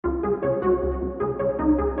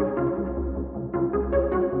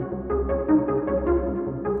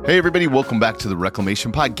Hey everybody, welcome back to the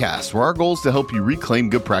Reclamation Podcast, where our goal is to help you reclaim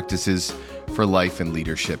good practices for life and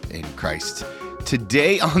leadership in Christ.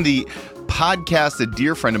 Today on the podcast, a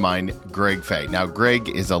dear friend of mine, Greg Fay. Now, Greg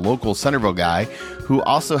is a local Centerville guy who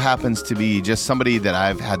also happens to be just somebody that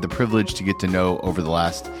I've had the privilege to get to know over the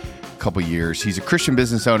last couple years. He's a Christian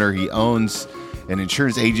business owner. He owns an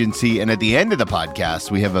insurance agency. And at the end of the podcast,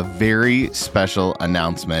 we have a very special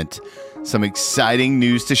announcement. Some exciting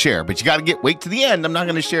news to share, but you got to wait to the end. I'm not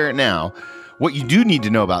going to share it now. What you do need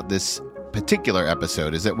to know about this particular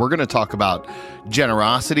episode is that we're going to talk about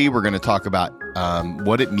generosity. We're going to talk about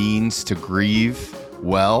what it means to grieve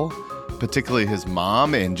well, particularly his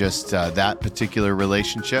mom and just that particular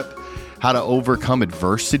relationship, how to overcome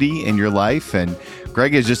adversity in your life. And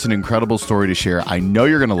Greg has just an incredible story to share. I know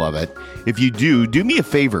you're going to love it. If you do me a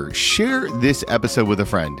favor, share this episode with a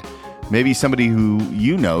friend. Maybe somebody who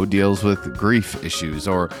you know deals with grief issues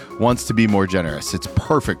or wants to be more generous. It's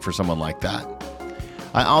perfect for someone like that.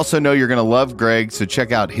 I also know you're going to love Greg, so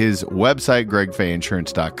check out his website,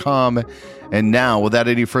 gregfayinsurance.com. And now, without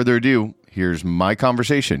any further ado, here's my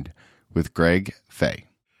conversation with Greg Fay.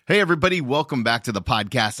 Hey, everybody. Welcome back to the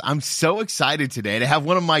podcast. I'm so excited today to have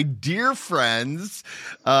one of my dear friends.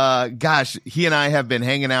 He and I have been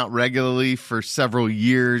hanging out regularly for several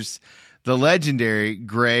years. The legendary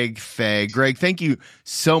Greg Fay. Greg, thank you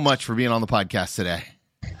so much for being on the podcast today.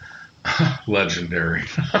 Legendary.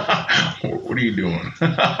 What are you doing?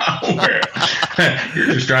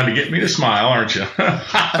 You're just trying to get me to smile, aren't you?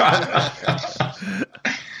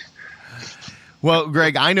 Well,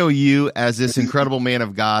 Greg, I know you as this incredible man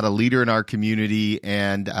of God, a leader in our community,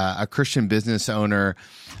 and a Christian business owner.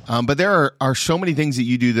 But there are so many things that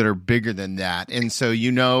you do that are bigger than that. And so,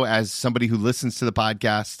 you know, as somebody who listens to the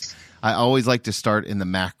podcast, I always like to start in the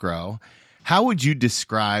macro. How would you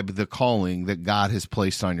describe the calling that God has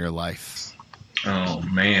placed on your life? Oh,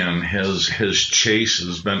 man, his chase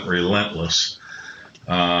has been relentless.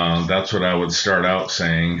 That's what I would start out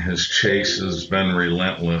saying. His chase has been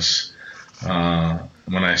relentless.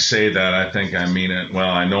 When I say that, I think I mean it. Well,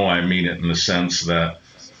 I know I mean it in the sense that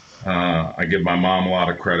I give my mom a lot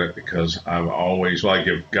of credit because I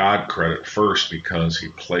give God credit first because he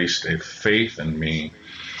placed a faith in me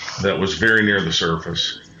that was very near the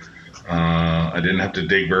surface. I didn't have to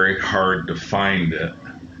dig very hard to find it.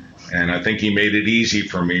 And I think he made it easy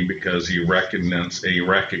for me because he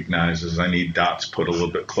recognizes I need dots put a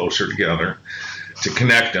little bit closer together to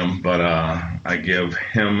connect them. But I give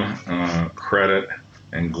him credit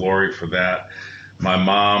and glory for that. My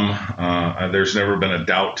mom, there's never been a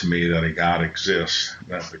doubt to me that a God exists,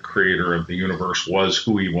 that the creator of the universe was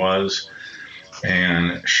who he was.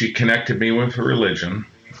 And she connected me with religion.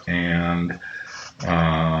 And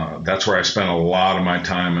that's where I spent a lot of my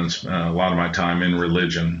time in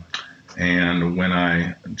religion. And when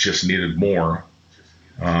I just needed more,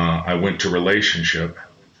 I went to relationship.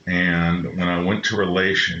 And when I went to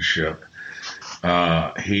relationship,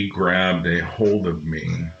 he grabbed a hold of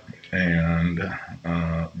me. And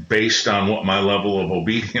based on what my level of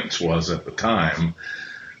obedience was at the time,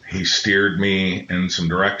 he steered me in some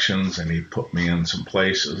directions and he put me in some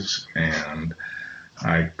places. And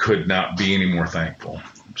I could not be any more thankful.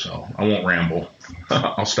 So I won't ramble.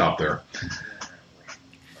 I'll stop there.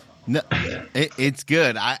 No, it's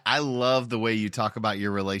good. I love the way you talk about your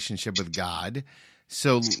relationship with God.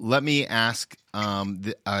 So let me ask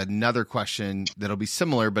another question that'll be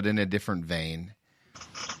similar, but in a different vein.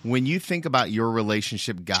 When you think about your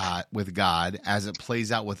relationship with God as it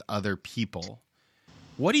plays out with other people,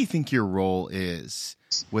 what do you think your role is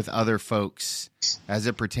with other folks as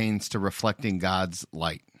it pertains to reflecting God's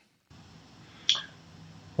light?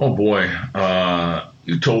 Oh boy,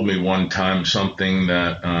 you told me one time something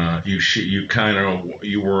that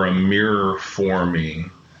you were a mirror for me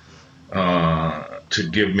to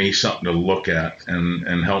give me something to look at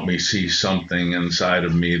and help me see something inside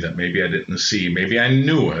of me that maybe I didn't see. Maybe I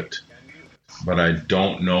knew it, but I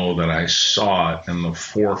don't know that I saw it in the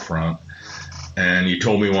forefront. And you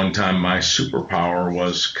told me one time my superpower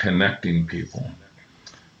was connecting people.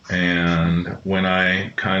 And when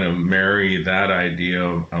I kind of marry that idea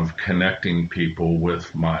of connecting people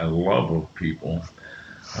with my love of people,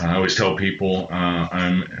 I always tell people,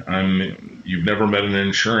 you've never met an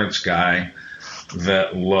insurance guy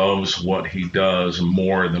that loves what he does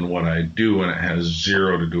more than what I do, and it has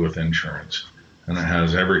zero to do with insurance, and it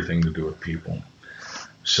has everything to do with people.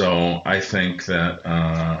 So I think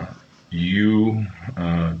that you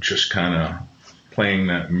just kind of playing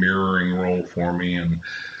that mirroring role for me and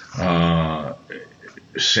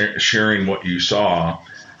sharing what you saw,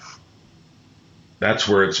 that's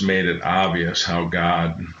where it's made it obvious how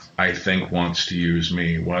God I think wants to use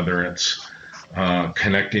me, whether it's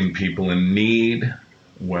connecting people in need,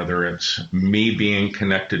 whether it's me being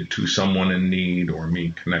connected to someone in need or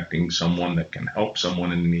me connecting someone that can help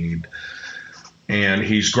someone in need. And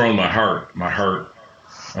he's grown my heart.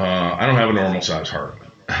 I don't have a normal size heart,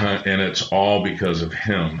 and it's all because of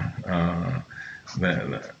him.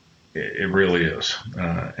 It really is.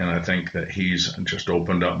 And I think that he's just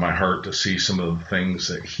opened up my heart to see some of the things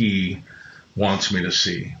that he wants me to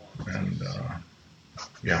see. And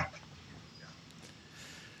yeah.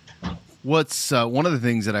 What's one of the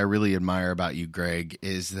things that I really admire about you, Greg,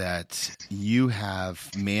 is that you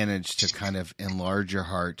have managed to kind of enlarge your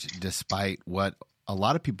heart despite what a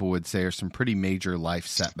lot of people would say are some pretty major life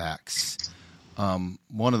setbacks.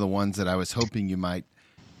 One of the ones that I was hoping you might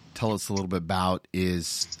tell us a little bit about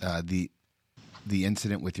is the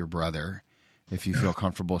incident with your brother, if you feel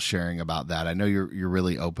comfortable sharing about that. I know you're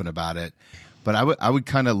really open about it, but I would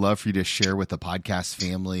kind of love for you to share with the podcast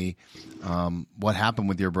family what happened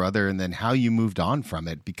with your brother and then how you moved on from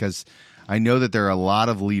it, because I know that there are a lot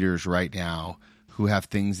of leaders right now who have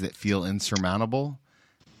things that feel insurmountable,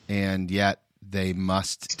 and yet they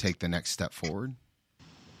must take the next step forward.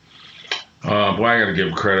 Boy, I got to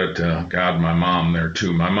give credit to God and my mom there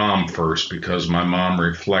too. My mom first, because my mom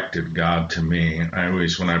reflected God to me. I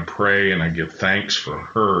always, when I pray and I give thanks for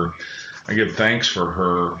her,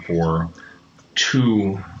 for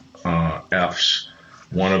two F's,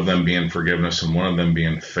 one of them being forgiveness and one of them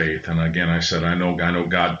being faith. And again, I said, I know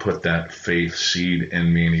God put that faith seed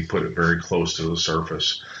in me, and he put it very close to the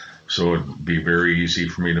surface. So it'd be very easy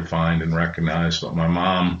for me to find and recognize. But my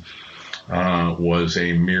mom was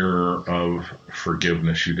a mirror of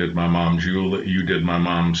forgiveness. You did my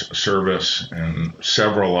mom's service, and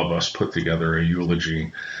several of us put together a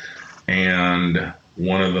eulogy. And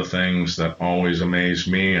one of the things that always amazed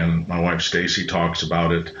me, and my wife Stacy talks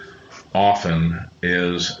about it often,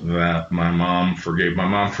 is that my mom forgave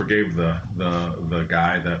the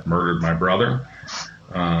guy that murdered my brother.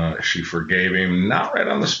 She forgave him, not right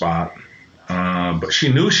on the spot, but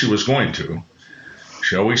she knew she was going to.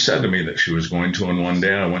 She always said to me that she was going to, and one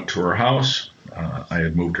day I went to her house. I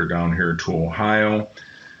had moved her down here to Ohio.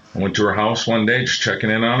 I went to her house one day just checking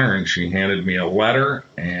in on her, and she handed me a letter,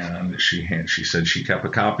 and she said she kept a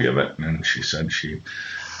copy of it, and she said she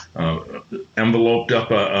enveloped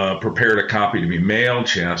up prepared a copy to be mailed.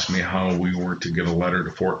 She asked me how we were to get a letter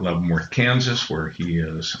to Fort Leavenworth, Kansas, where he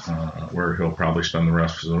is, where he'll probably spend the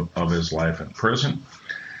rest of his life in prison.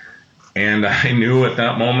 And I knew at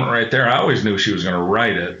that moment right there, I always knew she was going to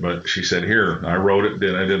write it, but she said, here, I wrote it,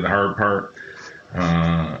 I did the hard part.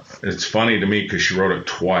 It's funny to me because she wrote it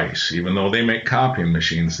twice, even though they make copying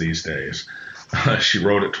machines these days. She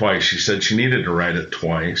wrote it twice. She said she needed to write it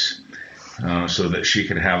twice so that she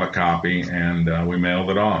could have a copy, and we mailed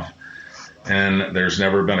it off. And there's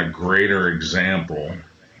never been a greater example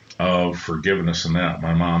of forgiveness than that.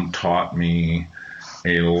 My mom taught me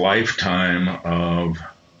a lifetime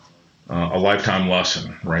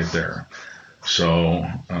lesson right there. So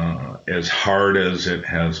as hard as it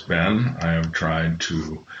has been, I have tried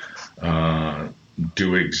to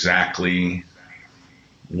do exactly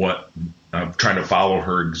what I'm trying to follow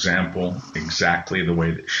her example exactly the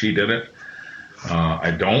way that she did it.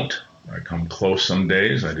 I come close some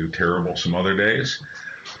days. I do terrible some other days.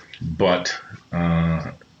 But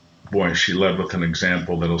boy, she led with an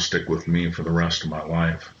example that'll stick with me for the rest of my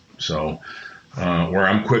life. So where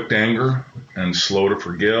I'm quick to anger and slow to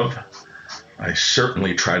forgive, I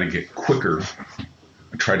certainly try to get quicker.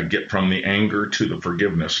 I try to get from the anger to the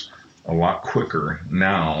forgiveness a lot quicker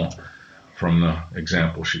now from the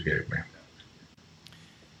example she gave me.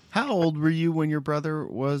 How old were you when your brother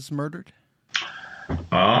was murdered?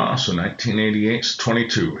 So 1988,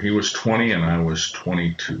 22. He was 20 and I was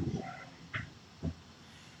 22.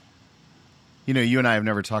 You know, you and I have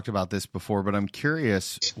never talked about this before, but I'm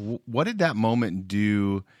curious, what did that moment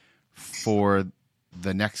do for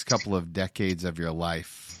the next couple of decades of your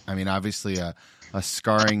life? I mean, obviously a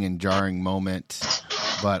scarring and jarring moment,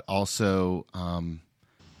 but also,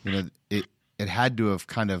 it had to have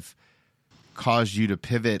kind of caused you to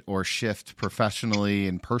pivot or shift professionally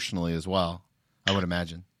and personally as well, I would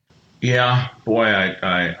imagine. Yeah, boy,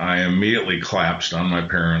 I immediately collapsed on my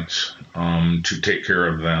parents to take care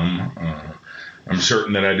of them. I'm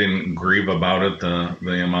certain that I didn't grieve about it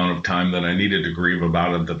the amount of time that I needed to grieve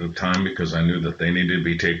about it at the time, because I knew that they needed to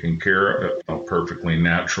be taken care of. It felt perfectly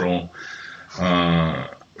natural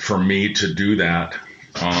for me to do that.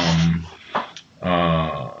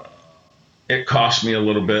 it cost me a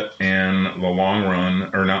little bit in the long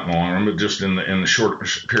run, or not in the long run, but just in the short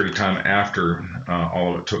period of time after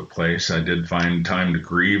all of it took place. I did find time to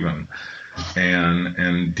grieve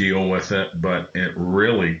and deal with it, but it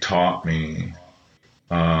really taught me.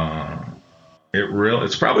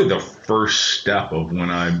 It's probably the first step of when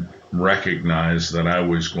I recognized that I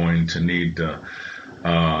was going to need to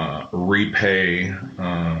repay.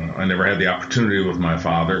 I never had the opportunity with my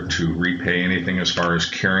father to repay anything as far as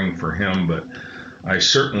caring for him, but I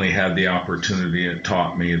certainly had the opportunity. It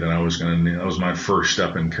taught me that that was my first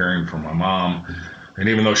step in caring for my mom. And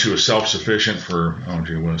even though she was self-sufficient for,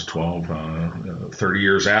 30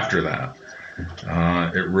 years after that,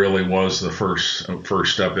 it really was the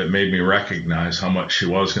first step. It made me recognize how much she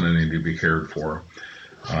was going to need to be cared for.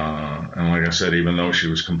 And like I said, even though she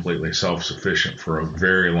was completely self-sufficient for a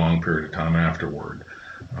very long period of time afterward,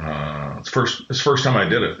 it's the first time I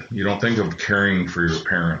did it. You don't think of caring for your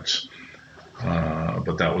parents,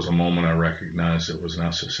 but that was a moment I recognized it was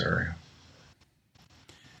necessary.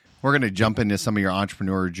 We're going to jump into some of your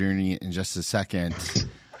entrepreneur journey in just a second,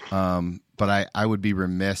 but I would be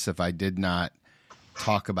remiss if I did not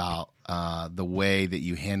talk about the way that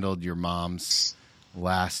you handled your mom's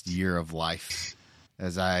last year of life,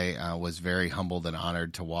 as I was very humbled and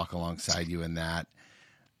honored to walk alongside you in that.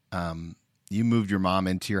 You moved your mom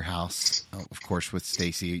into your house, of course, with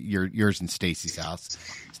Stacy, yours and Stacy's house.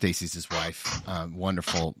 Stacy's his wife,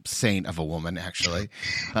 wonderful saint of a woman, actually.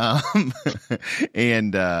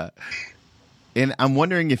 And I'm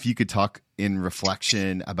wondering if you could talk in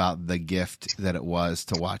reflection about the gift that it was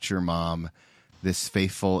to watch your mom, this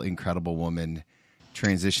faithful, incredible woman,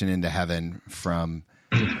 transition into heaven from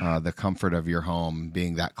the comfort of your home,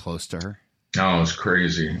 being that close to her. Oh, it was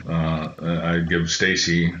crazy. I give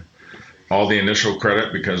Stacy all the initial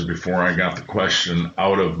credit, because before I got the question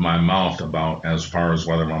out of my mouth about as far as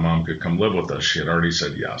whether my mom could come live with us, she had already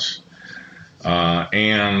said yes.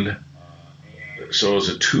 And so it was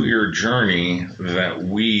a 2-year journey that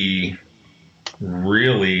we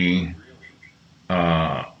really,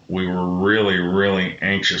 we were really, really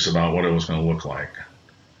anxious about what it was going to look like.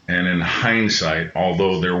 And in hindsight,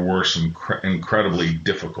 although there were some incredibly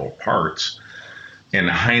difficult parts, in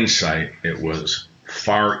hindsight, it was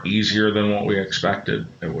far easier than what we expected.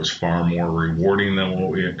 It was far more rewarding than what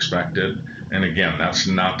we expected. And again, that's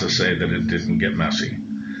not to say that it didn't get messy,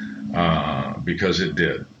 because it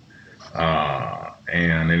did.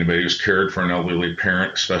 And anybody who's cared for an elderly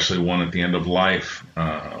parent, especially one at the end of life,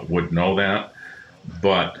 would know that.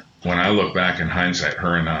 But when I look back in hindsight,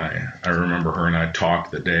 I remember her and I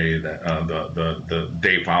talked the day that the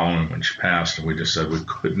day following when she passed, and we just said we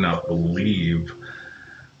could not believe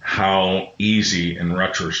how easy, in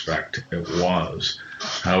retrospect, it was.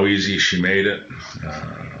 How easy she made it.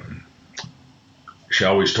 She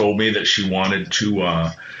always told me that she wanted to.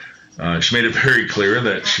 She made it very clear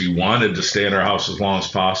that she wanted to stay at our house as long as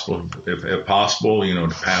possible, if possible, to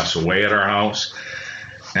pass away at our house.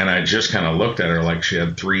 And I just kind of looked at her like she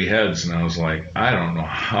had 3 heads, and I was like, I don't know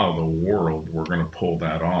how the world we're going to pull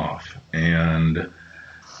that off. And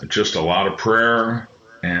just a lot of prayer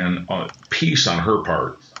and peace on her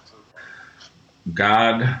part.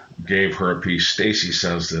 God gave her a peace. Stacy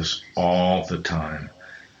says this all the time.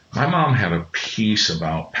 My mom had a peace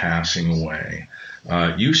about passing away.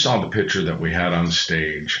 You saw the picture that we had on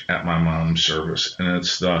stage at my mom's service, and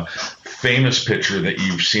it's the famous picture that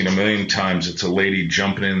you've seen a million times. It's a lady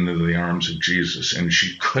jumping into the arms of Jesus, and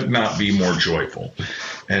she could not be more joyful,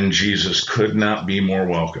 and Jesus could not be more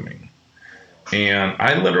welcoming. And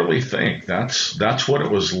I literally think that's what it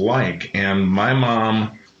was like. And my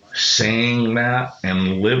mom saying that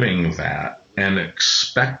and living that and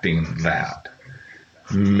expecting that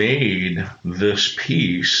made this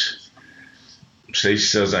peace. Stacey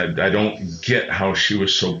says, I don't get how she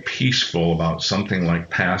was so peaceful about something like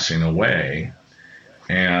passing away.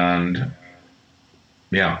 And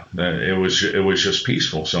yeah, it was just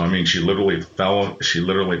peaceful. So, I mean, she literally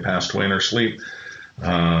passed away in her sleep.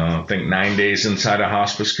 I think 9 days inside of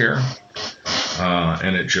hospice care.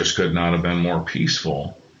 And it just could not have been more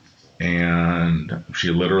peaceful. And she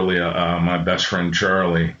literally, my best friend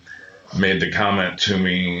Charlie made the comment to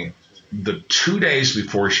me, the 2 days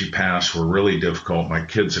before she passed were really difficult. My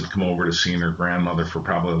kids had come over to see her grandmother for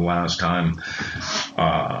probably the last time.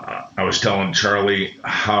 I was telling Charlie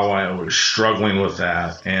how I was struggling with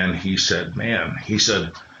that. And he said, think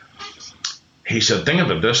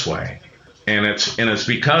of it this way. And it's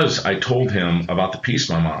because I told him about the peace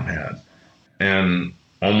my mom had and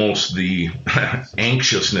almost the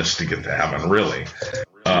anxiousness to get to heaven, really.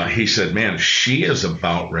 He said, man, she is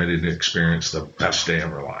about ready to experience the best day of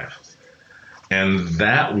her life. And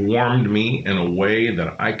that warmed me in a way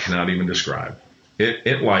that I cannot even describe.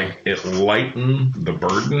 It lightened the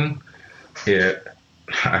burden.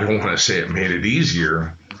 I don't want to say it made it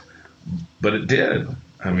easier, but it did.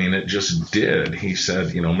 I mean, it just did. He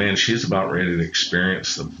said, man, she's about ready to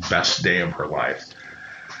experience the best day of her life.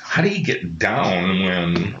 How do you get down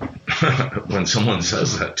when someone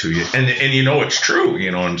says that to you? And it's true,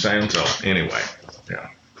 you know what I'm saying? So anyway, yeah.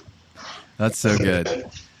 That's so good.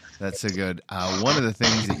 That's so good. One of the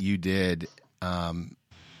things that you did in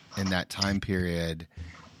that time period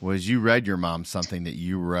was you read your mom something that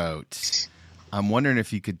you wrote. I'm wondering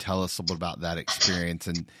if you could tell us a little bit about that experience,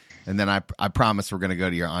 and then I promise we're going to go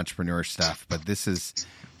to your entrepreneur stuff. But this is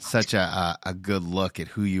such a good look at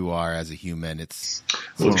who you are as a human. It's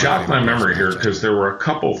well, jog my memory here, because there were a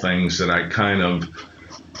couple things that I kind of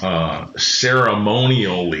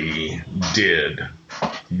ceremonially did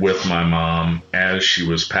with my mom as she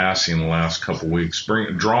was passing the last couple weeks.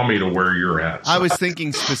 Draw me to where you're at. So I was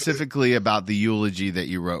thinking specifically about the eulogy that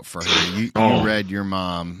you wrote for her. You read your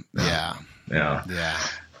mom. Yeah.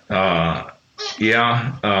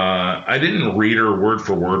 I didn't read her word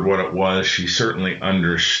for word what it was. She certainly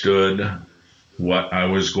understood what I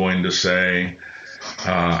was going to say.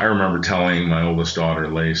 I remember telling my oldest daughter,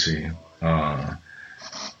 Lacey,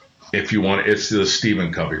 if you want, it's the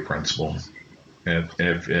Stephen Covey principle.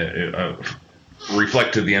 If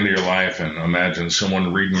reflect to the end of your life and imagine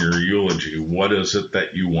someone reading your eulogy, what is it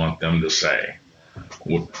that you want them to say?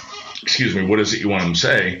 What is it you want them to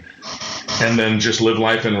say? And then just live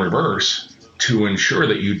life in reverse to ensure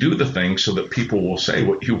that you do the things so that people will say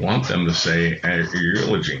what you want them to say at your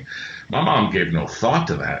eulogy. My mom gave no thought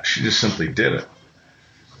to that. She just simply did it.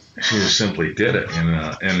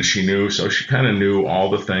 And she knew, so she kind of knew all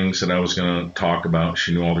the things that I was going to talk about.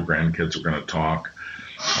 She knew all the grandkids were going to talk.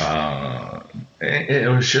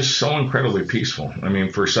 It was just so incredibly peaceful. I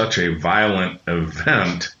mean, for such a violent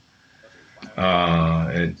event,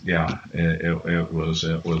 it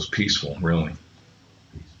was peaceful, really.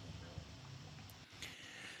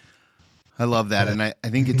 I love that. And I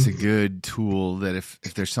think it's a good tool that if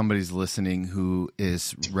there's somebody's listening who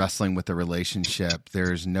is wrestling with a relationship,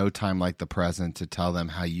 there's no time like the present to tell them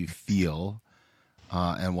how you feel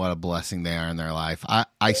and what a blessing they are in their life.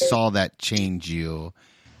 I saw that change you,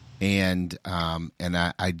 and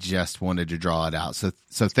I just wanted to draw it out. So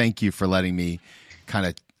thank you for letting me kind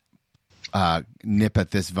of nip at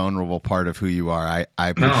this vulnerable part of who you are. I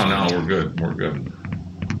appreciate it. We're good.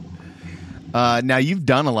 Now, you've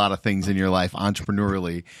done a lot of things in your life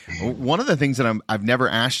entrepreneurially. One of the things that I've never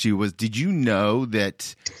asked you was, did you know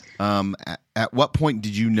that at what point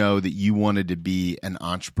did you know that you wanted to be an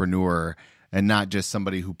entrepreneur and not just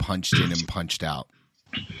somebody who punched in and punched out?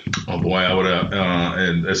 Oh, boy, I would have.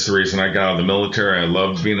 And that's the reason I got out of the military. I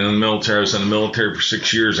loved being in the military. I was in the military for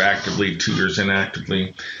 6 years actively, 2 years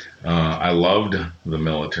inactively. I loved the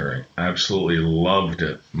military. Absolutely loved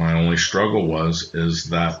it. My only struggle is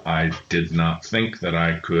that I did not think that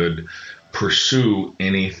I could pursue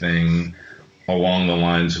anything along the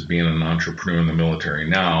lines of being an entrepreneur in the military.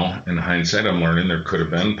 Now, in hindsight, I'm learning there could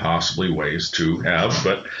have been possibly ways to have,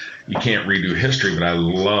 but you can't redo history. But I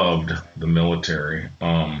loved the military.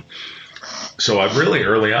 So I really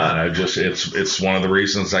early on, it's one of the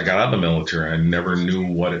reasons I got out of the military. I never knew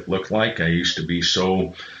what it looked like. I used to be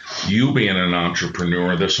so, you being an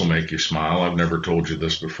entrepreneur, this will make you smile. I've never told you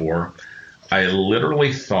this before. I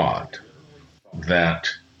literally thought that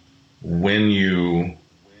when you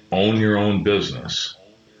own your own business,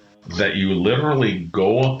 that you literally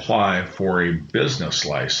go apply for a business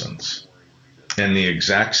license in the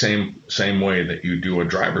exact same way that you do a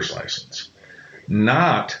driver's license.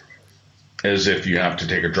 Not as if you have to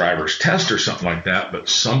take a driver's test or something like that, but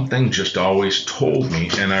something just always told me.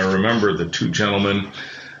 And I remember the two gentlemen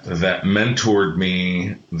that mentored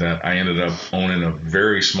me, that I ended up owning a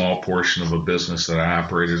very small portion of a business that I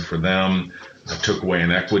operated for them. I took away an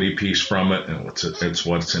equity piece from it, and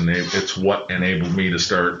it's what enabled me to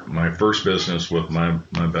start my first business with my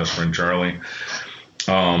best friend Charlie.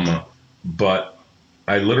 But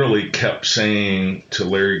I literally kept saying to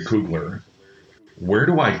Larry Kugler, where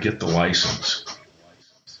do I get the license?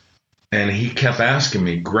 And he kept asking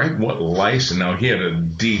me, Greg, what license? Now, he had a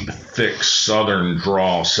deep, thick Southern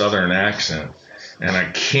drawl, Southern accent, and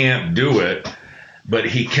I can't do it. But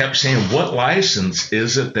he kept saying, what license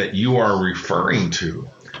is it that you are referring to?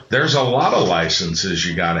 There's a lot of licenses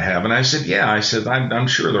you got to have. And I said, I'm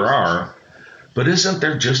sure there are. But isn't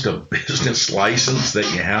there just a business license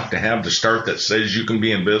that you have to start that says you can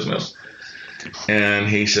be in business? And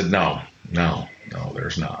he said, no,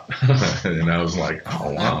 there's not. And I was like,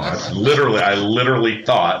 oh, wow. I literally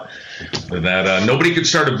thought that nobody could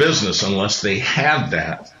start a business unless they had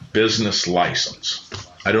that business license.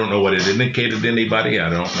 I don't know what it indicated to anybody. I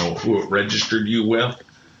don't know who it registered you with,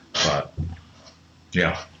 but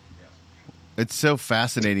yeah. It's so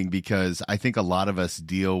fascinating because I think a lot of us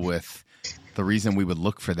deal with the reason we would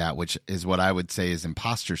look for that, which is what I would say is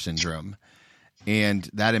imposter syndrome. And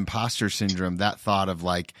that imposter syndrome, that thought of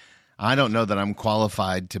like, I don't know that I'm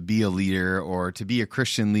qualified to be a leader or to be a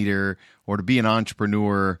Christian leader or to be an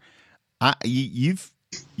entrepreneur. You've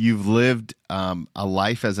lived a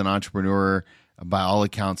life as an entrepreneur, by all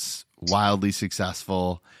accounts, wildly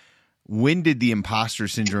successful. When did the imposter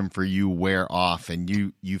syndrome for you wear off and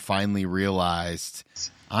you finally realized,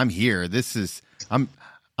 I'm here. I'm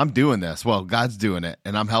doing this. Well, God's doing it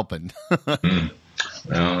and I'm helping.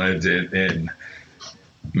 Well, it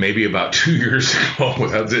maybe about 2 years ago.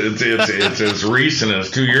 It's as recent as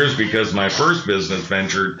 2 years because my first business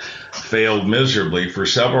venture failed miserably for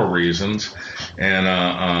several reasons. And,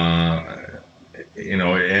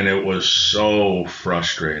 and it was so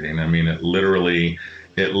frustrating. I mean, it literally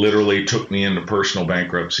took me into personal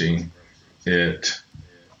bankruptcy. It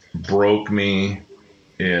broke me.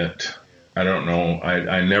 I don't know.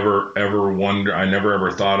 I never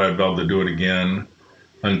ever thought I'd be able to do it again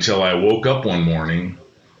until I woke up one morning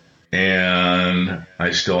and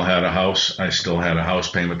I still had a house. I still had a house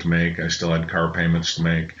payment to make. I still had car payments to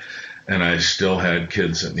make, and I still had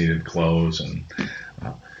kids that needed clothes. And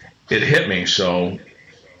it hit me. So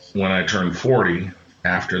when I turned 40,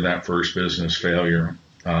 after that first business failure,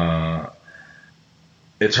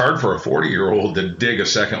 it's hard for a 40-year-old to dig a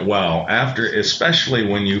second well especially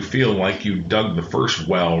when you feel like you dug the first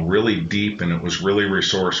well really deep and it was really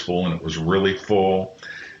resourceful and it was really full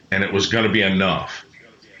and it was going to be enough.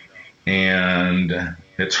 And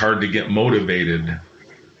it's hard to get motivated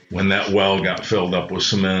when that well got filled up with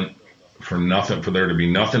cement for there to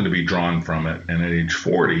be nothing to be drawn from it. And at age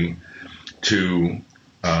 40 to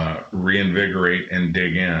reinvigorate and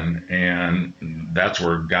dig in. And that's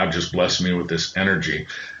where God just blessed me with this energy.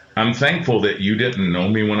 I'm thankful that you didn't know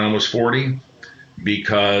me when I was 40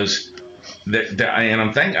 because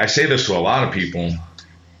I say this to a lot of people.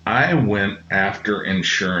 I went after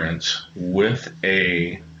insurance with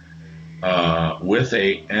a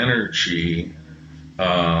energy,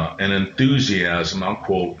 an enthusiasm. I'll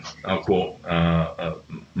quote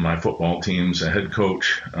my football team's head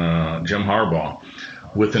coach, Jim Harbaugh,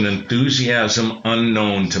 with an enthusiasm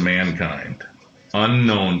unknown to mankind.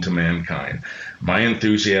 My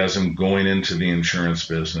enthusiasm going into the insurance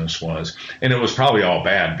business and it was probably all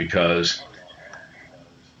bad because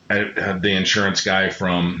I had the insurance guy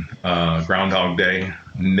from Groundhog Day,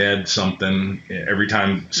 Ned something. Every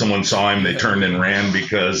time someone saw him, they turned and ran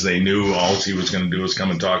because they knew all he was going to do was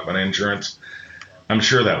come and talk about insurance. I'm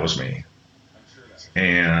sure that was me.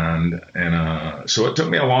 And so it took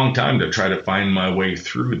me a long time to try to find my way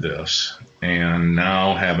through this. And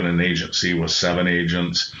now having an agency with 7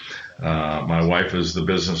 agents, my wife is the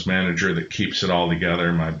business manager that keeps it all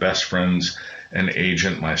together. My best friend's an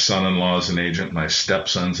agent. My son-in-law is an agent. My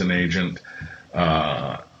stepson's an agent.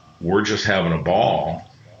 We're just having a ball.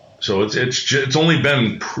 So it's only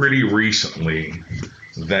been pretty recently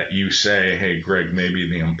that you say, hey, Greg, maybe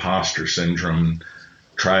the imposter syndrome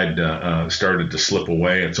started to slip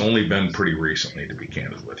away. It's only been pretty recently, to be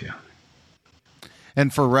candid with you.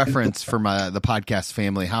 And for reference for the podcast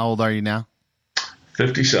family, how old are you now?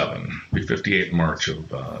 57. Be 58 in March of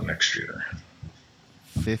next year.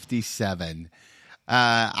 57.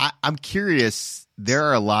 I'm curious. There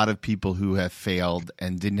are a lot of people who have failed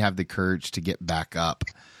and didn't have the courage to get back up.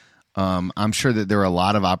 I'm sure that there are a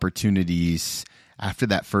lot of opportunities after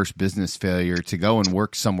that first business failure to go and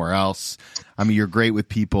work somewhere else. I mean, you're great with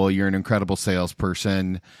people. You're an incredible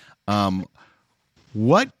salesperson.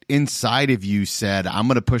 What inside of you said, I'm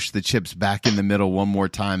going to push the chips back in the middle one more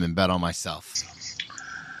time and bet on myself?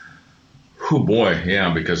 Oh, boy,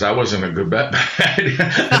 yeah, because I wasn't a good bet.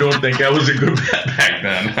 I don't think I was a good bet back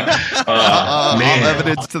then. All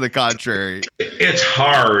evidence to the contrary. It's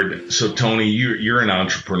hard. So, Tony, you're an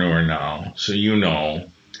entrepreneur now, so you know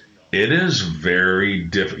it is very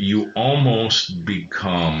difficult. You almost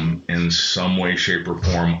become, in some way, shape, or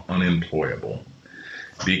form, unemployable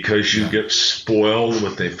because you get spoiled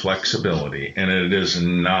with a flexibility, and it is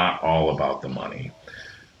not all about the money.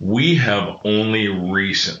 We have only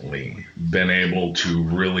recently been able to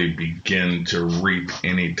really begin to reap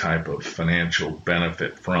any type of financial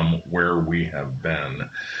benefit from where we have been.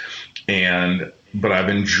 But I've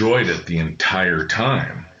enjoyed it the entire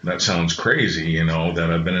time. that sounds crazy,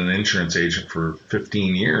 that I've been an insurance agent for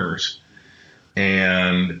 15 years,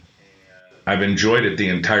 and I've enjoyed it the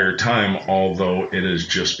entire time, although it has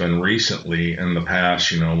just been recently in the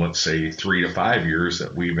past, let's say 3 to 5 years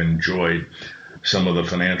that we've enjoyed some of the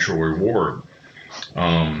financial reward.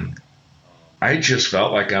 I just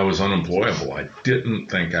felt like I was unemployable. I didn't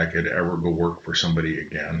think I could ever go work for somebody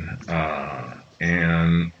again.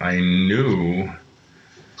 And I knew,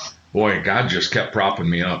 boy, God just kept propping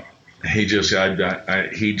me up. If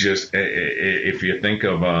you think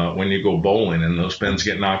of when you go bowling and those pins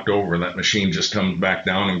get knocked over, that machine just comes back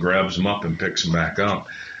down and grabs them up and picks them back up.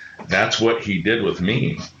 That's what he did with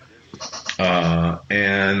me.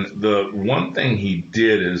 And the one thing he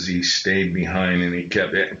did is he stayed behind and he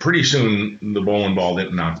kept, pretty soon the bowling ball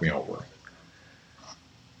didn't knock me over.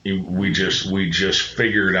 We just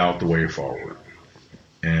figured out the way forward.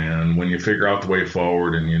 And when you figure out the way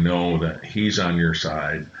forward and you know that he's on your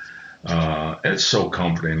side, it's so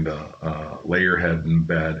comforting to lay your head in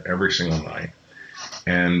bed every single night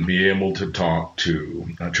and be able to talk to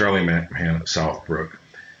Charlie McMahon at Southbrook.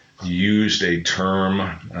 Used a term,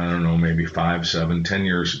 I don't know, maybe 5, 7, 10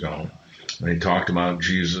 years ago. They talked about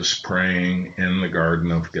Jesus praying in the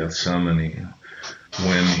Garden of Gethsemane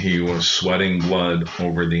when he was sweating blood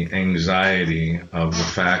over the anxiety of the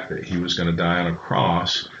fact that he was going to die on a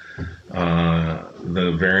cross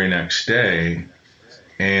the very next day.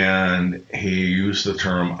 And he used the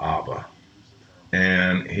term Abba.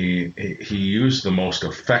 And he used the most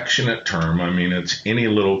affectionate term. I mean, it's any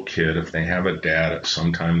little kid, if they have a dad, at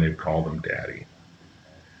some time they've called him daddy.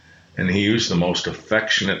 And he used the most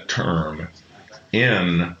affectionate term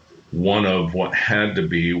in one of what had to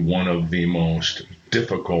be one of the most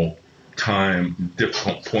difficult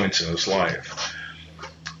points in his life.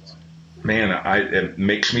 Man, it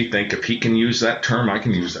makes me think if he can use that term, I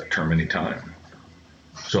can use that term anytime.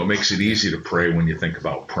 So it makes it easy to pray when you think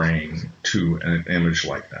about praying to an image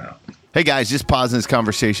like that. Hey guys, just pausing this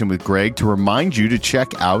conversation with Greg to remind you to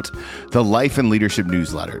check out the Life and Leadership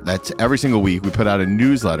newsletter. That's every single week we put out a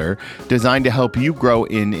newsletter designed to help you grow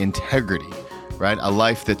in integrity, right? A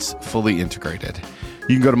life that's fully integrated.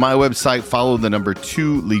 You can go to my website, follow the number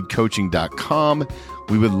 2leadcoaching.com.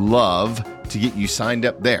 We would love to get you signed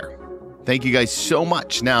up there. Thank you guys so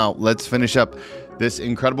much. Now let's finish up this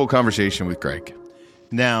incredible conversation with Greg.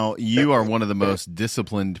 Now, you are one of the most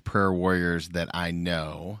disciplined prayer warriors that I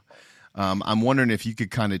know. I'm wondering if you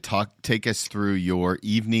could kind of take us through your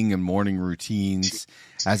evening and morning routines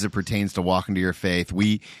as it pertains to walking to your faith.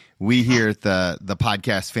 We here at the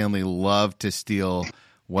podcast family love to steal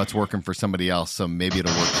what's working for somebody else, so maybe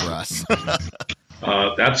it'll work for us.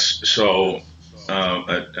 That's so.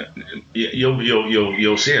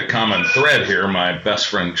 You'll see a common thread here. My best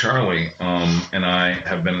friend Charlie and I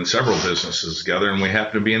have been in several businesses together, and we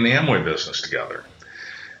happen to be in the Amway business together.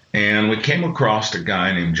 And we came across a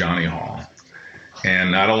guy named Johnny Hall.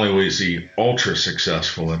 And not only was he ultra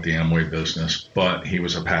successful at the Amway business, but he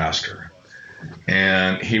was a pastor.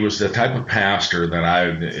 And he was the type of pastor that I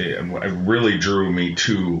really drew me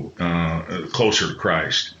to closer to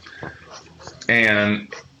Christ.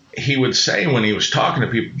 And he would say, when he was talking to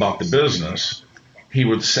people about the business, he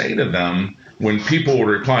would say to them, when people would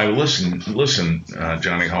reply, listen,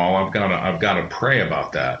 Johnny Hall, I've got to pray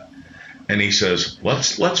about that. And he says,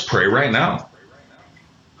 let's pray right now.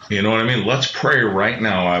 You know what I mean? Let's pray right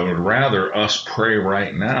now. I would rather us pray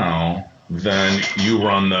right now than you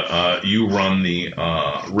run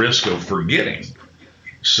the risk of forgetting.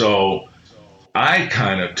 So I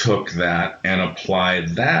kind of took that and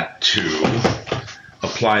applied that to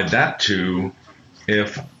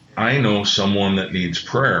if I know someone that needs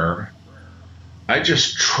prayer, I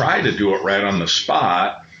just try to do it right on the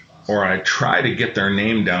spot, or I try to get their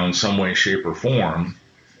name down some way, shape, or form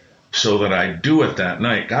so that I do it that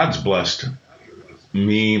night. God's blessed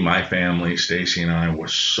me, my family, Stacy and I,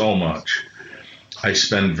 with so much. I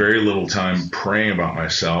spend very little time praying about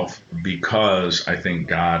myself because I think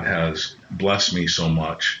God has blessed me so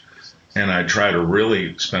much. And I try to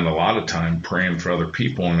really spend a lot of time praying for other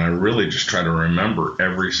people, and I really just try to remember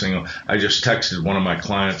every single. I just texted one of my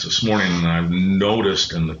clients this morning, and I've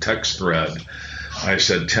noticed in the text thread, I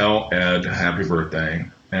said, "Tell Ed happy birthday."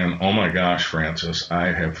 And oh my gosh, Francis, I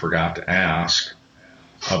have forgot to ask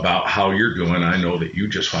about how you're doing. I know that you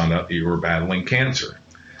just found out that you were battling cancer.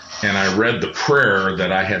 And I read the prayer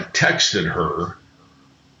that I had texted her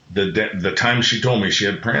the time she told me she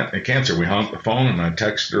had cancer. We hung up the phone, and I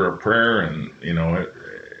texted her a prayer, and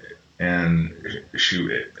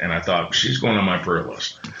and I thought, she's going on my prayer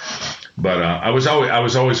list. But I was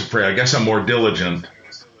always afraid. I guess I'm more diligent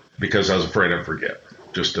because I was afraid I'd forget,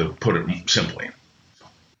 just to put it simply.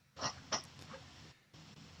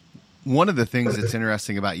 One of the things that's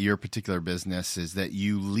interesting about your particular business is that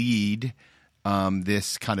you lead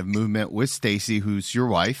this kind of movement with Stacy, who's your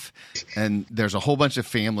wife, and there's a whole bunch of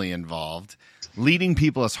family involved. Leading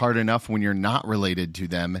people is hard enough when you're not related to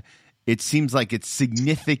them. It seems like it's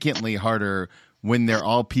significantly harder when they're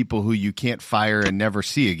all people who you can't fire and never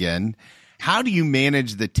see again. How do you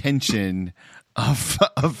manage the tension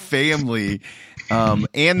of family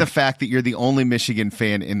and the fact that you're the only Michigan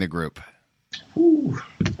fan in the group? Ooh.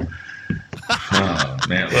 Oh,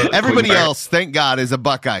 man. Everybody else, thank God, is a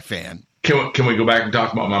Buckeye fan. Can we go back and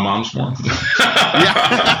talk about my mom's more?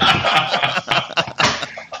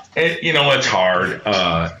 It's hard.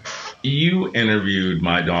 You interviewed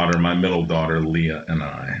my daughter, my middle daughter, Leah, and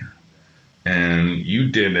I. And you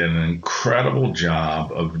did an incredible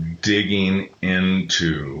job of digging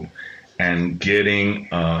into and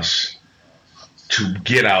getting us to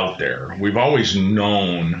get out there. We've always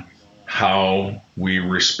known how we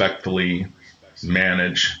respectfully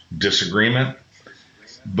manage disagreement,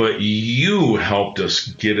 but you helped us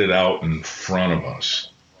get it out in front of us,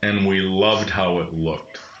 and we loved how it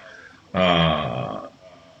looked.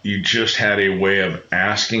 You just had a way of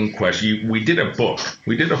asking questions. We did a book.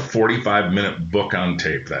 We did a 45-minute book on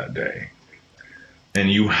tape that day,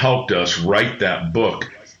 and you helped us write that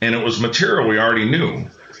book, and it was material we already knew.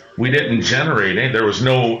 We didn't generate it. There was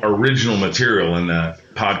no original material in that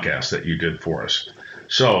podcast that you did for us.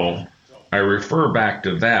 So I refer back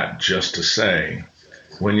to that just to say,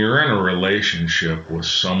 when you're in a relationship with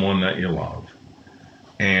someone that you love,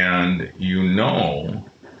 and you know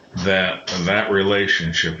that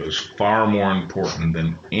relationship is far more important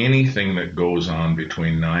than anything that goes on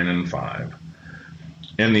between 9 and 5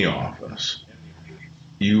 in the office,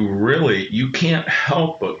 you can't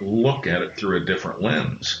help but look at it through a different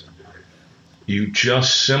lens. You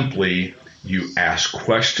just simply, you ask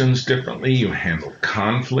questions differently, you handle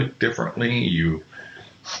conflict differently,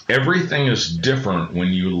 everything is different when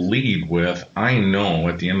you lead with, I know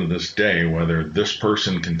at the end of this day, whether this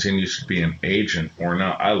person continues to be an agent or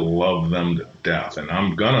not, I love them to death, and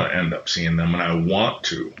I'm going to end up seeing them, and I want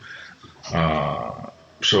to.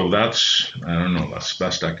 So that's the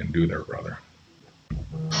best I can do there, brother.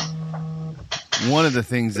 One of the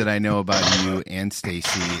things that I know about you and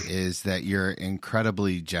Stacy is that you're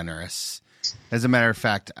incredibly generous. As a matter of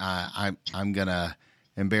fact, I'm going to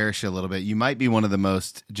embarrass you a little bit. You might be one of the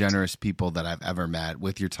most generous people that I've ever met,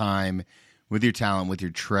 with your time, with your talent, with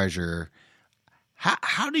your treasure.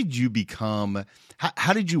 How did you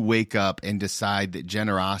how did you wake up and decide that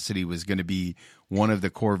generosity was going to be one of the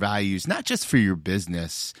core values, not just for your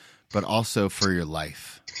business, but also for your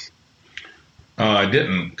life? I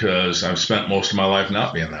didn't, because I've spent most of my life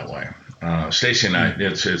not being that way. Stacy and I,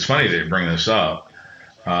 it's funny that you bring this up.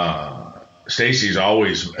 Stacy's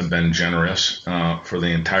always been generous for the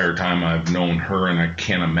entire time I've known her, and I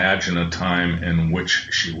can't imagine a time in which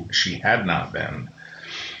she had not been.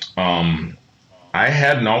 I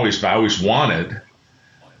always wanted.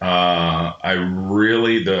 I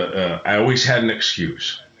always had an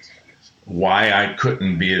excuse why I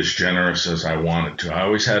couldn't be as generous as I wanted to. I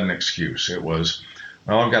always had an excuse. It was,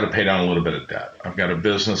 well, I've got to pay down a little bit of debt. I've got a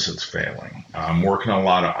business that's failing. I'm working a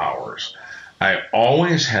lot of hours. I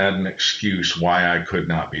always had an excuse why I could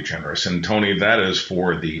not be generous. And Tony, that is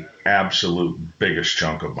for the absolute biggest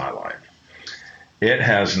chunk of my life. It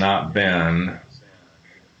has not been,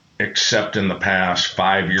 except in the past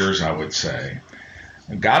 5 years, I would say.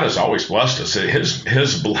 God has always blessed us.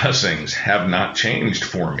 His blessings have not changed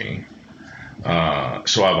for me.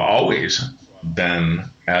 So I've always been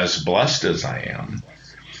as blessed as I am.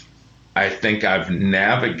 I think I've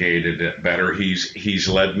navigated it better. He's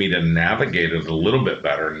led me to navigate it a little bit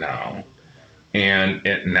better now. And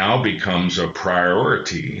it now becomes a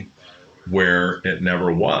priority where it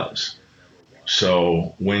never was.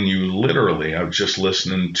 So when you literally, I was just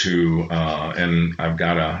listening to, and I'm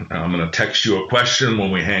going to text you a question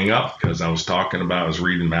when we hang up, because I was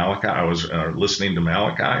reading Malachi. I was listening to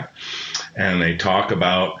Malachi, and they talk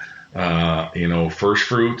about, first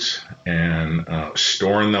fruits and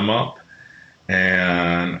storing them up.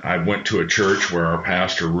 And I went to a church where our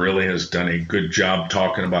pastor really has done a good job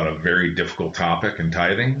talking about a very difficult topic in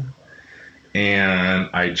tithing. And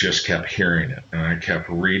I just kept hearing it, and I kept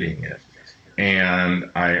reading it.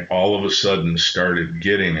 And I all of a sudden started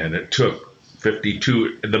getting it. It took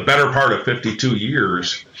the better part of 52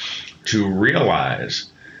 years to realize,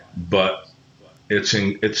 but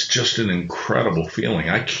it's just an incredible feeling.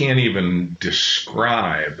 I can't even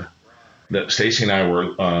describe that. Stacy and I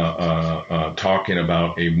were talking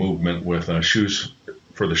about a movement with Shoes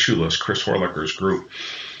for the Shoeless, Chris Horlicker's group,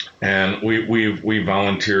 And we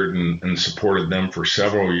volunteered and supported them for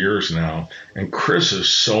several years now. And Chris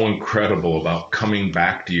is so incredible about coming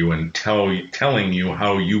back to you and telling you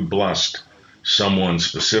how you blessed someone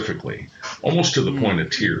specifically, almost to the point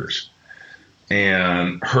of tears.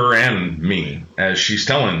 And her and me, as she's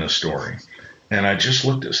telling this story. And I just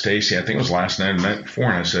looked at Stacy, I think it was last night or the night before,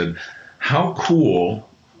 and I said, how cool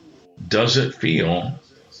does it feel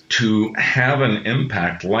to have an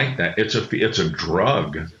impact like that? It's a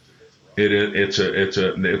drug. It's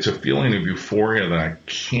a feeling of euphoria that I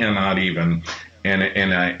cannot even, and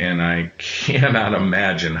I cannot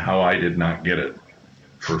imagine how I did not get it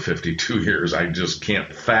for 52 years. I just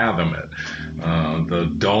can't fathom it.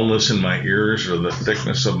 The dullness in my ears or the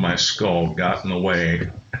thickness of my skull got in the way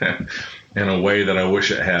in a way that I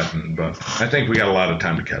wish it hadn't. But I think we got a lot of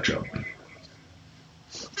time to catch up.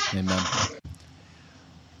 Amen.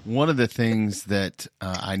 One of the things that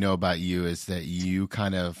I know about you is that you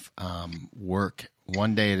kind of work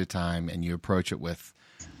one day at a time, and you approach it with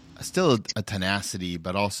still a tenacity,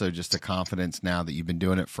 but also just a confidence now that you've been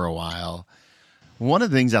doing it for a while. One of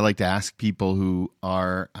the things I like to ask people who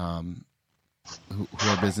are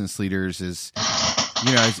business leaders is,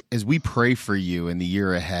 as we pray for you in the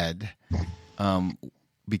year ahead,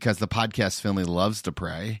 because the podcast family loves to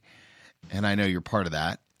pray, and I know you're part of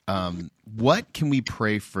that. What can we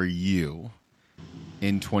pray for you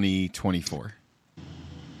in 2024?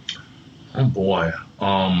 Oh boy.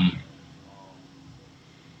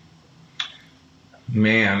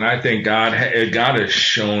 Man, I think God has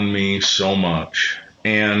shown me so much.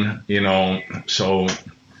 And, so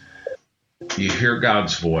you hear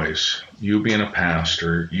God's voice. You being a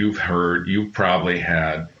pastor, you've probably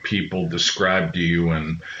had people describe to you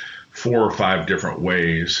in 4 or 5 different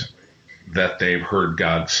ways that they've heard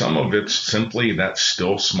God. Some of it's simply that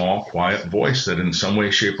still, small, quiet voice that in some way,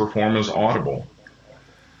 shape, or form is audible.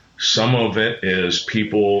 Some of it is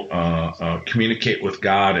people communicate with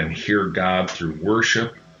God and hear God through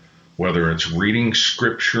worship, whether it's reading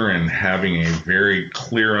scripture and having a very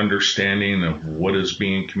clear understanding of what is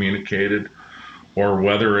being communicated, or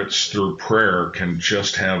whether it's through prayer, can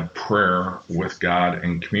just have prayer with God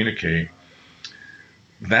and communicate.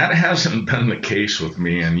 That hasn't been the case with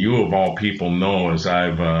me, and you of all people know, as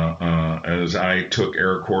I took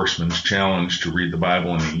Eric Horseman's challenge to read the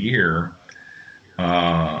Bible in a year,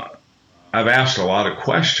 I've asked a lot of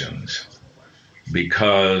questions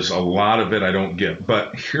because a lot of it I don't get.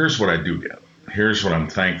 But here's what I do get. Here's what I'm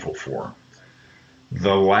thankful for.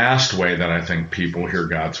 The last way that I think people hear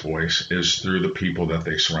God's voice is through the people that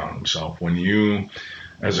they surround themselves. When you,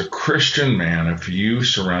 as a Christian man, if you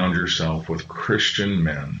surround yourself with Christian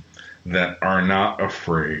men that are not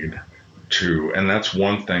afraid to, and that's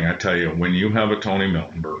one thing I tell you, when you have a Tony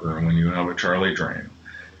Miltenberger and when you have a Charlie Drain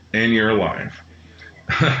in your life,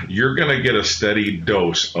 you're going to get a steady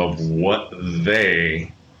dose of what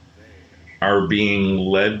they are being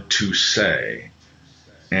led to say.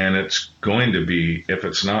 And it's going to be, if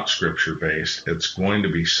it's not scripture-based, it's going to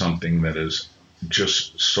be something that is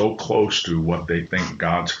just so close to what they think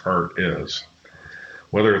God's heart is.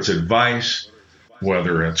 Whether it's advice,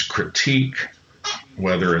 whether it's critique,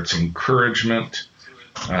 whether it's encouragement.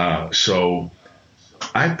 So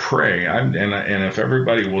I pray, and if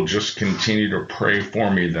everybody will just continue to pray for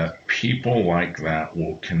me, that people like that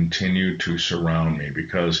will continue to surround me,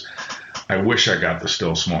 because I wish I got the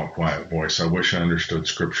still, small, quiet voice. I wish I understood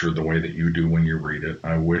scripture the way that you do when you read it.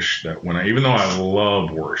 I wish that even though I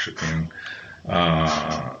love worshiping,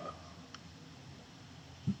 I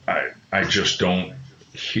just don't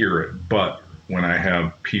hear it. But when I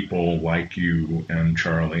have people like you and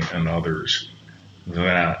Charlie and others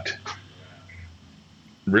that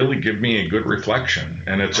really give me a good reflection,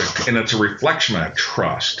 and it's a reflection I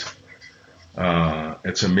trust.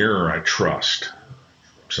 It's a mirror I trust.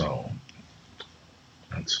 So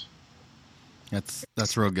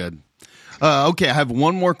that's real good. Okay, I have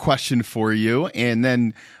one more question for you, and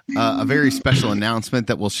then a very special announcement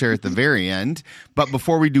that we'll share at the very end. But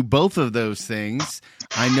before we do both of those things,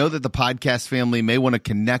 I know that the podcast family may want to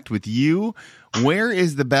connect with you. Where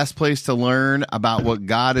is the best place to learn about what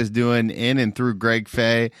God is doing in and through Greg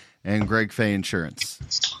Fay and Greg Fay Insurance?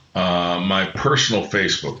 My personal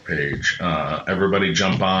Facebook page. Everybody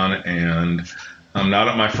jump on, and I'm not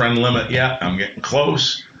at my friend limit yet. I'm getting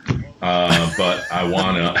close. But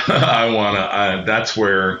that's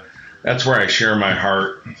where I share my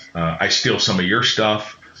heart. I steal some of your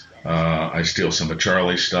stuff. I steal some of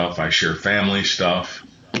Charlie's stuff. I share family stuff.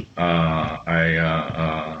 That's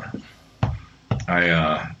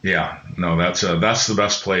the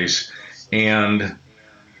best place. And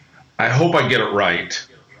I hope I get it right.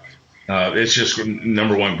 It's just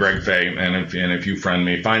number one, Greg Fay, and if you friend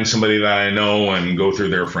me, find somebody that I know and go through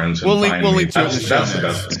their friends. And we'll link to it in the show notes. The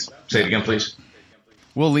best. Say it again, please.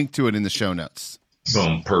 We'll link to it in the show notes.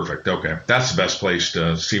 Boom, perfect. Okay, that's the best place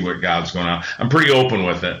to see what God's going on. I'm pretty open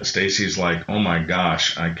with it. Stacy's like, "Oh my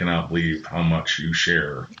gosh, I cannot believe how much you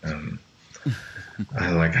share," and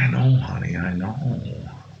I'm like, "I know, honey, I know."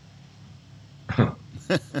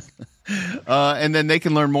 And then they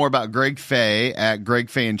can learn more about Greg Fay at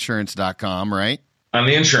gregfayinsurance.com, right? On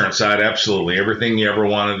the insurance side, absolutely. Everything you ever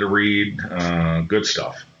wanted to read, good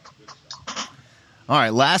stuff. All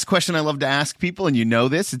right, last question I love to ask people, and you know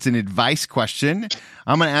this. It's an advice question.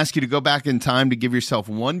 I'm going to ask you to go back in time to give yourself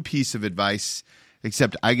one piece of advice,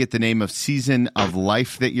 except I get the name of season of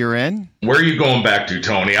life that you're in. Where are you going back to,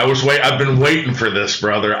 Tony? I've been waiting for this,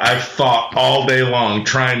 brother. I've thought all day long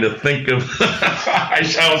trying to think of I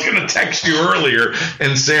was going to text you earlier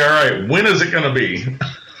and say, all right, when is it going to be?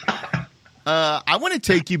 I want to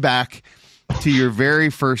take you back to your very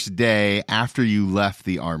first day after you left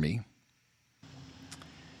the Army.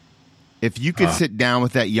 If you could sit down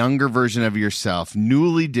with that younger version of yourself,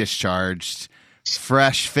 newly discharged,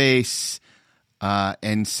 fresh face,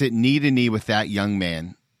 and sit knee to knee with that young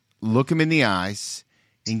man, look him in the eyes,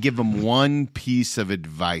 and give him one piece of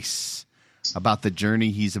advice about the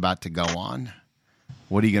journey he's about to go on,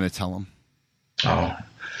 what are you going to tell him? Oh,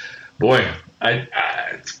 boy. I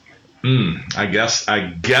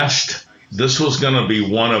guessed this was going to be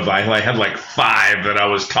one of, I had like 5 that I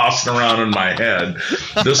was tossing around in my head.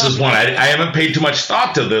 This is one. I haven't paid too much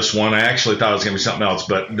thought to this one. I actually thought it was going to be something else,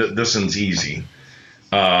 but this one's easy.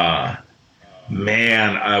 Man,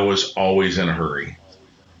 I was always in a hurry.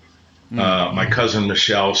 My cousin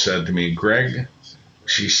Michelle said to me, Greg,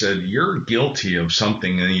 she said, you're guilty of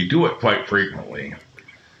something, and you do it quite frequently.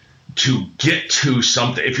 To get to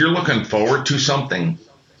something, if you're looking forward to something,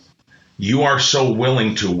 you are so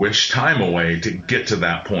willing to wish time away to get to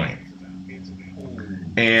that point.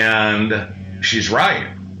 And she's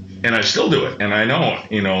right. And I still do it. And I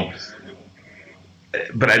know,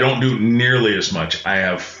 but I don't do nearly as much. I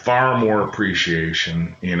have far more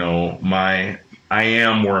appreciation. I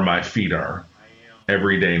am where my feet are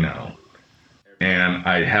every day now. And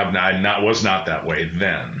I was not that way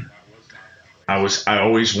then. I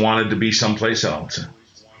always wanted to be someplace else.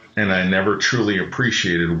 And I never truly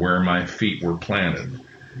appreciated where my feet were planted.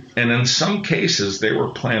 And in some cases, they were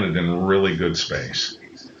planted in really good space.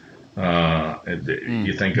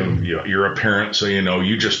 You think of, you're a parent, so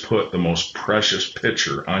you just put the most precious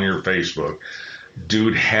picture on your Facebook.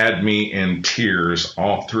 Dude had me in tears,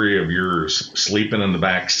 all 3 of yours, sleeping in the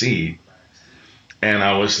back seat. And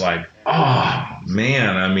I was like, oh,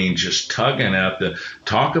 man, just tugging at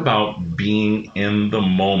talk about being in the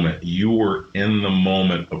moment. You were in the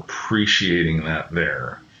moment, appreciating that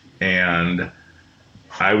there. And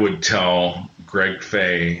I would tell Greg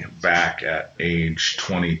Fay back at age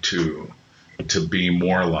 22 to be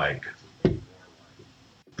more like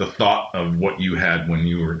the thought of what you had when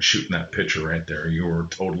you were shooting that picture right there. You were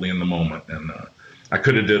totally in the moment. And I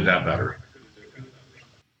could have did that better.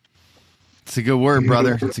 It's a good word,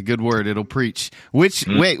 brother. It's a good word. It'll preach. Which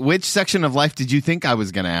section of life did you think I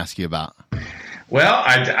was going to ask you about? Well,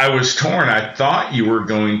 I was torn. I thought you were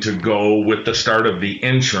going to go with the start of the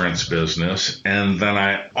insurance business. And then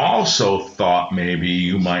I also thought maybe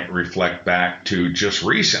you might reflect back to just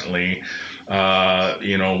recently, I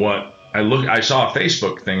saw a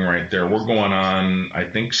Facebook thing right there. We're going on, I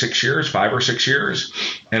think 5 or 6 years.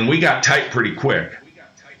 And we got tight pretty quick.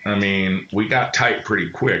 We got tight pretty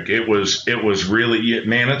quick. It was really,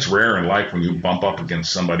 man, it's rare in life when you bump up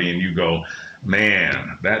against somebody and you go,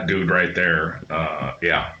 man, that dude right there,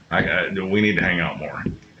 we need to hang out more.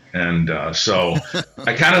 And so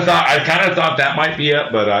I kind of thought that might be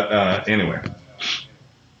it, but anyway.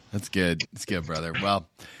 That's good. It's good, brother. Well,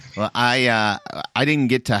 I didn't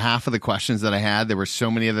get to half of the questions that I had. There were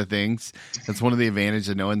so many other things. That's one of the advantages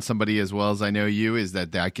of knowing somebody as well as I know you, is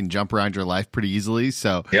that I can jump around your life pretty easily.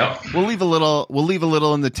 So we'll leave a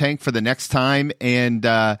little in the tank for the next time. And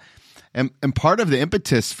part of the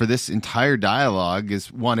impetus for this entire dialogue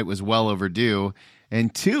is, 1, it was well overdue,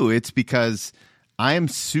 and 2, it's because I am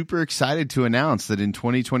super excited to announce that in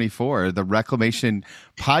 2024, the Reclamation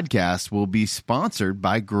podcast will be sponsored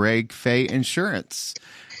by Greg Fay Insurance.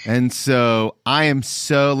 And so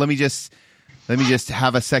let me just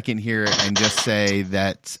have a second here and just say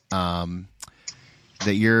that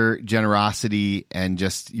that your generosity and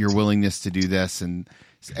just your willingness to do this and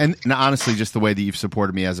honestly just the way that you've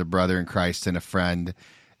supported me as a brother in Christ and a friend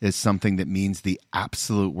is something that means the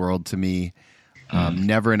absolute world to me.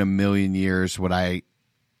 Never in a million years would I,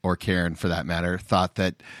 or Karen for that matter, thought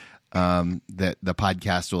that that the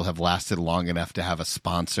podcast will have lasted long enough to have a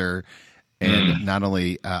sponsor, and not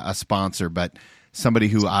only a sponsor, but somebody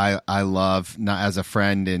who I love, not as a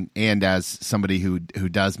friend and as somebody who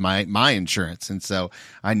does my insurance. And so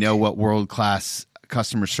I know what world-class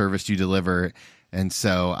customer service you deliver. And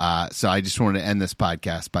so I just wanted to end this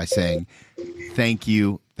podcast by saying thank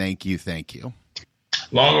you.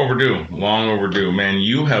 Long overdue, man.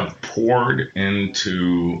 You have poured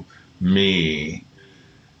into me.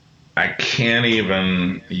 I can't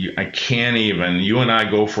even, you and I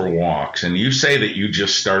go for walks, and you say that you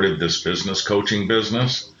just started this coaching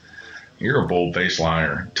business. You're a bold-faced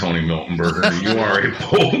liar, Tony Miltenberger. You are a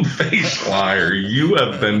bold-faced liar. You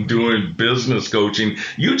have been doing business coaching.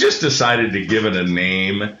 You just decided to give it a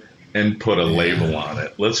name and put a label on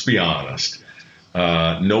it. Let's be honest.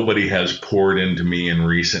 Nobody has poured into me in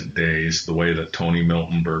recent days the way that Tony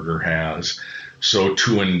Miltenberger has. So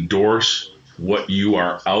to endorse what you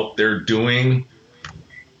are out there doing,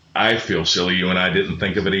 I feel silly you and I didn't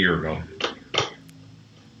think of it a year ago.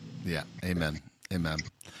 Yeah. Amen.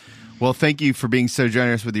 Well, thank you for being so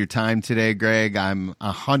generous with your time today, Greg. I'm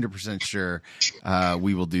 100% sure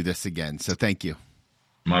we will do this again. So thank you.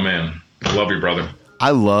 My man. I love you, brother.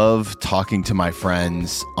 I love talking to my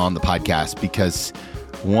friends on the podcast because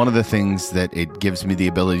one of the things that it gives me the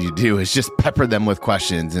ability to do is just pepper them with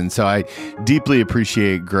questions. And so I deeply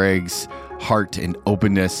appreciate Greg's heart and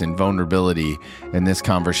openness and vulnerability in this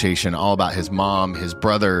conversation, all about his mom, his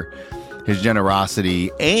brother, his generosity.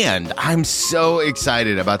 And I'm so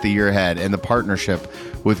excited about the year ahead and the partnership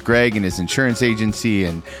with Greg and his insurance agency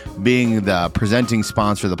and being the presenting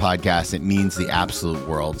sponsor of the podcast. It means the absolute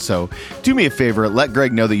world. So do me a favor, let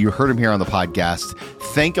Greg know that you heard him here on the podcast.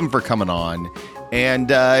 Thank him for coming on. And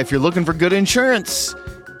if you're looking for good insurance,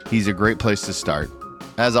 he's a great place to start.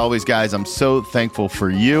 As always, guys, I'm so thankful for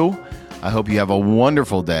you. I hope you have a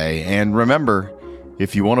wonderful day. And remember,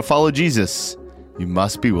 if you want to follow Jesus, you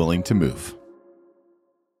must be willing to move.